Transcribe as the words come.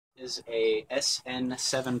is a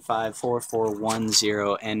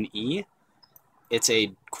SN7544110NE. It's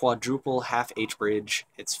a quadruple half H bridge.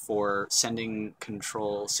 It's for sending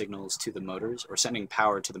control signals to the motors, or sending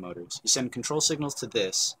power to the motors. You send control signals to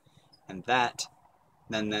this, and that,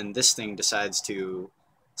 then this thing decides to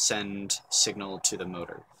send signal to the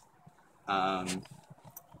motor. Or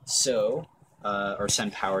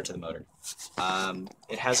send power to the motor.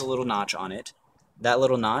 It has a little notch on it. That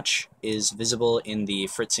little notch is visible in the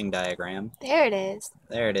Fritzing diagram. There it is.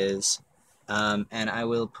 There it is. And I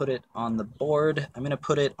will put it on the board. I'm going to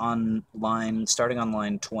put it on starting on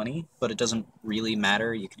line 20, but it doesn't really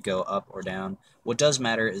matter. You could go up or down. What does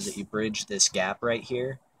matter is that you bridge this gap right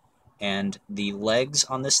here, and the legs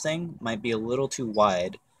on this thing might be a little too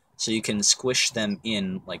wide, so you can squish them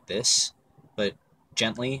in like this, but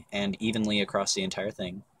gently and evenly across the entire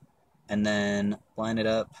thing. And then line it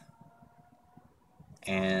up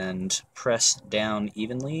and press down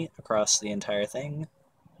evenly across the entire thing,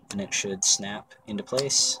 and it should snap into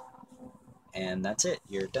place, and that's it.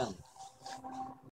 You're done.